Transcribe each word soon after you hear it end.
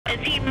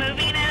Is he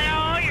moving at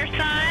all, your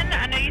son?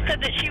 I know you said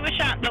that she was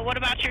shot, but what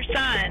about your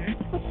son?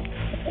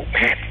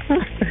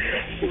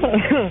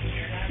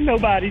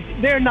 Nobody.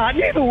 They're not.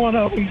 Neither one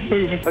of them's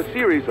moving. A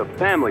series of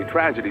family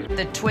tragedies.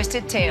 The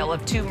twisted tale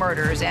of two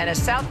murders and a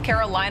South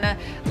Carolina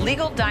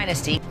legal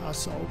dynasty. I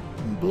saw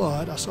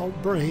blood, I saw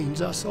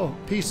brains, I saw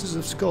pieces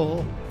of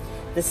skull.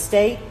 The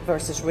State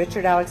versus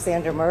Richard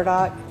Alexander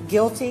Murdaugh,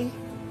 guilty,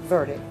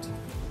 verdict.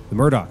 The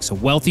Murdaughs, a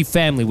wealthy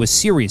family with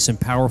serious and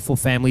powerful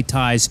family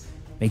ties,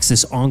 makes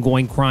this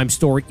ongoing crime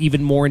story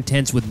even more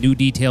intense with new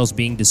details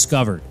being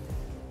discovered.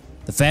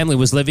 The family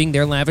was living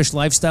their lavish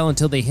lifestyle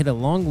until they hit a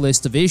long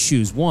list of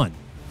issues, one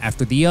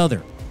after the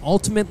other,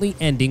 ultimately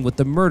ending with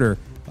the murder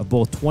of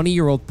both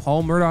 20-year-old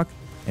Paul Murdaugh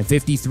and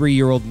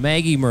 53-year-old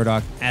Maggie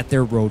Murdaugh at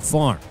their Road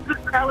farm.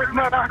 Alex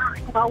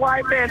Murdaugh, my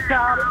wife and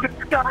child,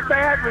 got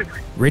badly.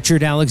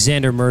 Richard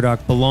Alexander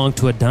Murdaugh belonged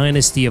to a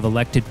dynasty of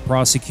elected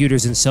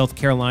prosecutors in South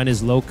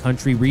Carolina's Low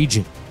Country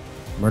region.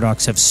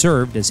 Murdaughs have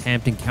served as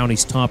Hampton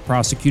County's top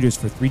prosecutors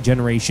for 3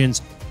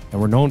 generations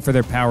and were known for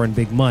their power and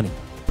big money.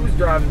 Who's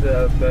driving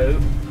the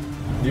boat?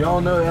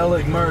 Y'all know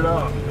Alex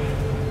Murdaugh?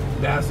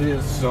 That's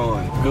his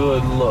son.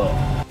 Good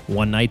luck.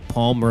 One night,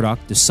 Paul Murdaugh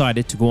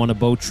decided to go on a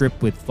boat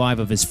trip with 5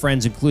 of his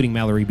friends, including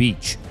Mallory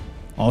Beach.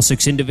 All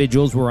 6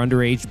 individuals were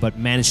underage, but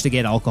managed to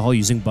get alcohol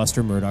using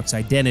Buster Murdaugh's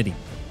identity.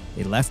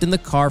 They left in the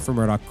car from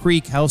Murdaugh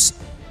Creek House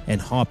and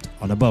hopped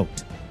on a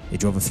boat. They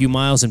drove a few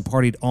miles and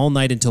partied all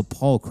night until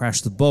Paul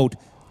crashed the boat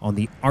on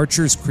the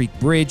Archers Creek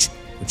Bridge,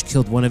 which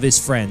killed one of his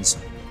friends,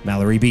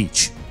 Mallory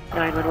Beach.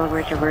 911,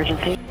 where's your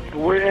emergency?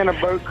 We're in a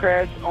boat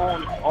crash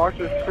on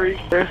Archers Creek.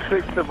 There's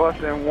 6 of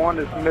us and 1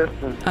 is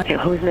missing. Okay,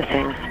 who's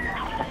missing?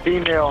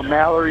 Female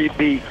Mallory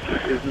Beach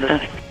is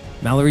missing.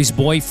 Mallory's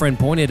boyfriend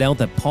pointed out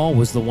that Paul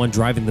was the one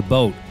driving the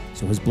boat,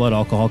 so his blood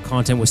alcohol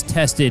content was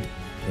tested,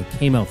 and it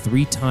came out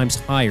 3 times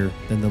higher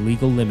than the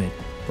legal limit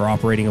for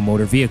operating a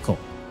motor vehicle.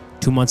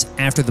 2 months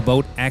after the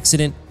boat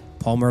accident,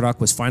 Paul Murdaugh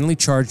was finally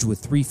charged with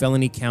 3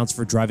 felony counts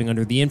for driving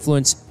under the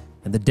influence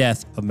and the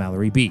death of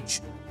Mallory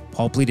Beach.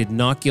 Paul pleaded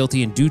not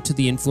guilty, and due to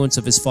the influence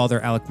of his father,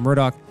 Alex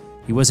Murdaugh,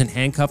 he wasn't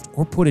handcuffed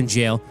or put in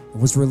jail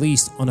and was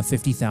released on a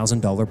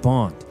 $50,000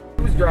 bond.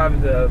 Who's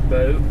driving the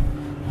boat?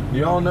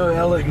 Y'all know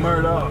Alex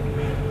Murdaugh?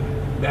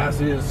 That's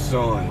his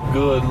son.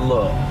 Good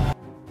luck.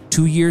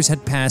 2 years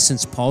had passed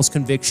since Paul's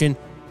conviction,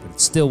 but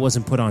it still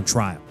wasn't put on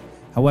trial.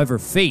 However,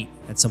 fate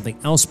had something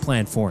else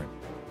planned for him.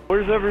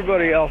 Where's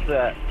everybody else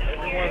at?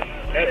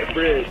 Everyone's at the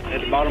bridge,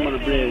 at the bottom of the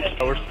bridge.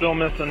 We're still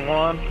missing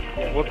one.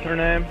 What's her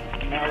name?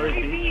 Mallory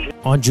Beach.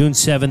 On June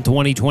 7,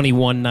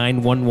 2021,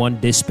 911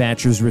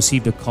 dispatchers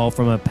received a call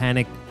from a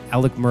panicked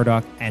Alex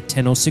Murdaugh at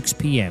 10:06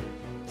 p.m.,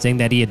 saying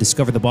that he had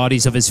discovered the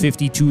bodies of his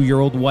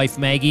 52-year-old wife,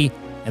 Maggie,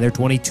 and their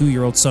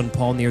 22-year-old son,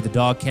 Paul, near the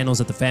dog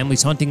kennels at the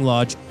family's hunting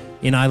lodge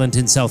in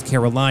Islandton, South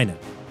Carolina.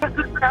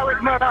 This is Alex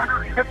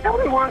Murdaugh at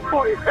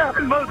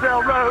 2147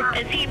 Moselle Road.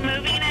 Is he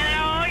moving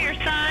at all, your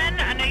son?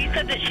 I know you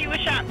said that she was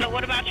shot, but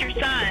what about your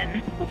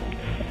son?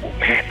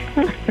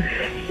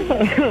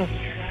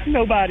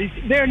 Nobody.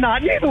 They're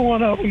not. Neither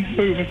one of them's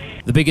moving.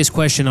 The biggest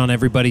question on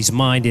everybody's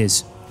mind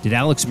is, did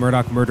Alex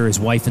Murdaugh murder his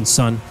wife and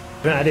son?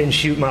 I didn't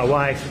shoot my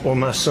wife or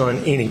my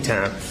son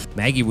anytime.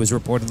 Maggie was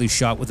reportedly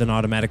shot with an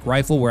automatic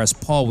rifle, whereas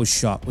Paul was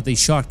shot with a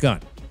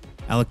shotgun.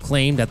 Alec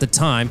claimed at the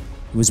time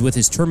he was with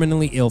his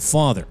terminally ill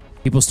father.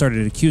 People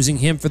started accusing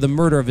him for the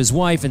murder of his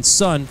wife and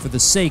son for the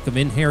sake of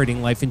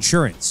inheriting life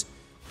insurance.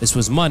 This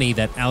was money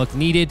that Alec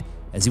needed,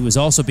 as he was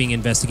also being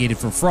investigated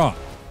for fraud.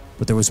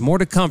 But there was more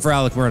to come for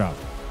Alex Murdaugh.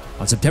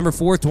 On September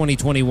 4,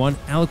 2021,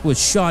 Alec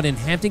was shot in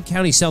Hampton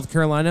County, South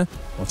Carolina,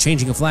 while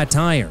changing a flat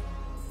tire.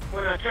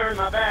 When I turned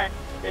my back,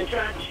 they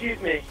tried to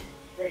shoot me.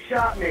 They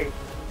shot me.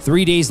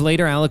 3 days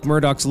later, Alex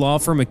Murdaugh's law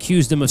firm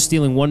accused him of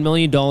stealing $1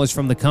 million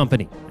from the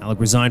company. Alec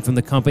resigned from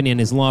the company,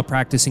 and his law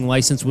practicing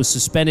license was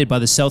suspended by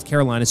the South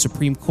Carolina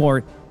Supreme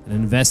Court, and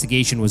an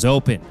investigation was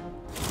opened.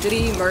 Did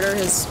he murder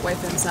his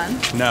wife and son?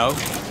 No.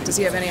 Does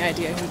he have any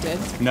idea who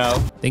did? No.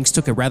 Things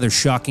took a rather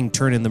shocking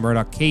turn in the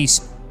Murdaugh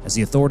case, as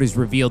the authorities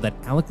revealed that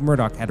Alex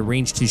Murdaugh had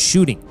arranged his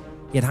shooting.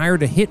 He had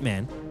hired a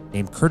hitman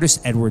named Curtis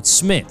Edward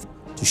Smith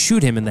to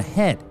shoot him in the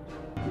head.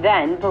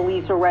 Then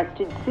police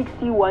arrested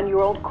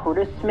 61-year-old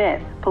Curtis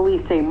Smith.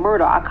 Police say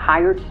Murdaugh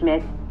hired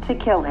Smith to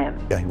kill him.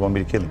 Yeah, he wanted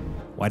me to kill him.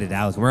 Why did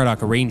Alex Murdaugh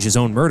arrange his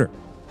own murder?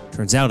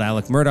 Turns out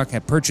Alex Murdaugh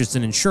had purchased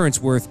an insurance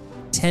worth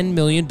 $10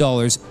 million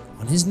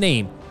on his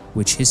name,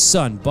 which his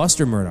son,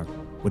 Buster Murdaugh,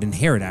 would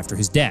inherit after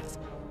his death.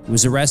 He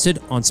was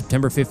arrested on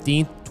September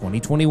 15,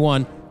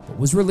 2021, but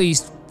was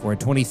released for a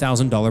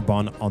 $20,000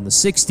 bond on the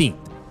 16th.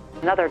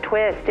 Another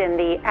twist in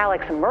the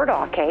Alex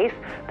Murdaugh case,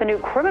 the new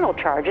criminal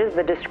charges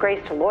the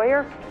disgraced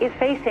lawyer is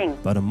facing.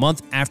 But a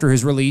month after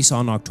his release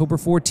on October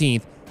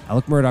 14th,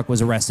 Alex Murdaugh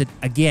was arrested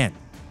again,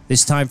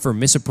 this time for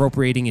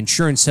misappropriating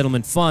insurance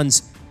settlement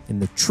funds in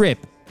the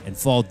trip and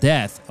fall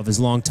death of his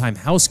longtime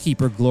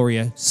housekeeper,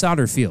 Gloria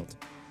Souterfield.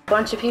 A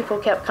bunch of people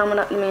kept coming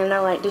up to me and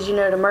they're like, did you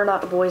know the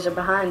Murdaugh boys are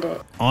behind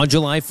it? On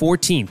July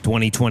 14,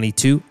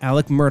 2022,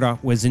 Alex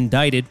Murdaugh was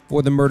indicted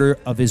for the murder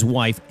of his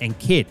wife and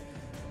kid.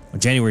 On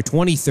January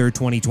 23,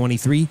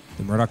 2023,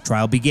 the Murdaugh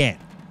trial began.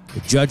 The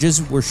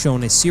judges were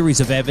shown a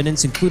series of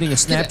evidence, including a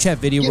Snapchat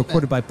video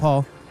recorded by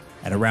Paul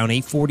at around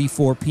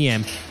 8:44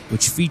 p.m.,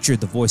 which featured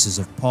the voices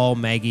of Paul,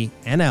 Maggie,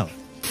 and Alec.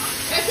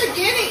 That's a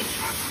guinea.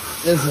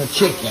 This is a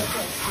chicken.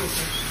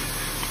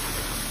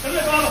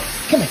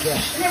 Come here,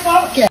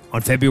 Bubba.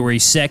 On February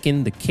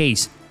 2nd, the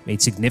case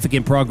made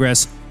significant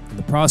progress, and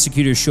the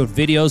prosecutors showed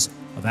videos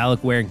of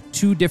Alec wearing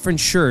 2 different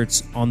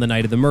shirts on the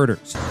night of the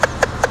murders.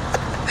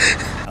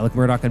 Alec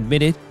Murdaugh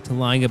admitted to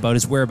lying about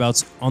his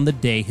whereabouts on the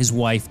day his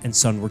wife and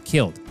son were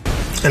killed.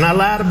 And I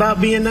lied about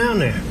being down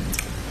there.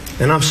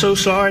 And I'm so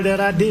sorry that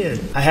I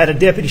did. I had a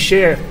deputy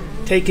sheriff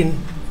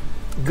taking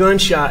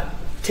gunshot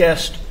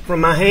test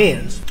from my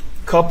hands,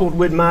 coupled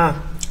with my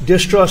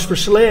distrust for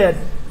SLED,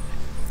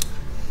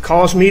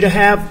 caused me to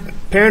have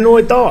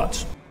paranoid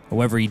thoughts.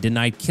 However, he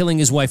denied killing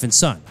his wife and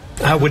son.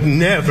 I would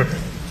never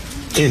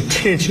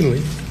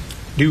intentionally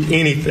do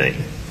anything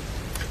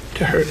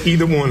to hurt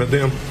either one of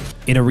them.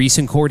 In a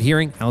recent court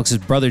hearing, Alex's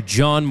brother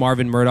John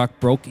Marvin Murdaugh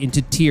broke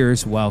into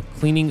tears while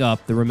cleaning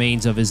up the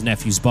remains of his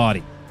nephew's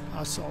body.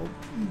 I saw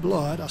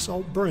blood, I saw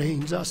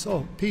brains, I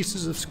saw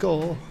pieces of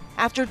skull.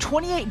 After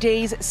 28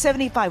 days,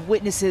 75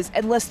 witnesses,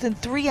 and less than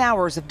 3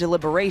 hours of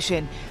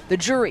deliberation, the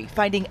jury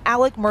finding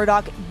Alec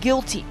Murdaugh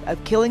guilty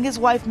of killing his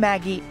wife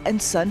Maggie and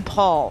son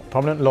Paul. A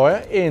prominent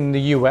lawyer in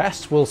the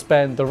US will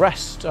spend the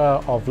rest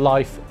of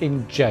life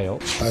in jail.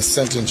 I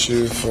sentence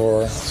you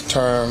for a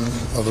term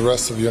of the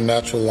rest of your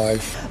natural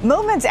life.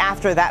 Moments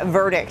after that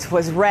verdict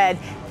was read,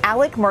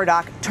 Alec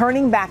Murdaugh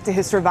turning back to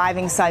his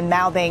surviving son,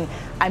 mouthing,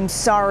 "I'm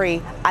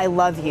sorry, I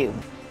love you."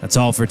 That's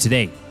all for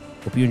today.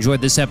 Hope you enjoyed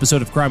this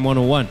episode of Crime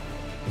 101.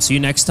 We'll see you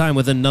next time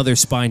with another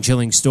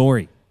spine-chilling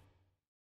story.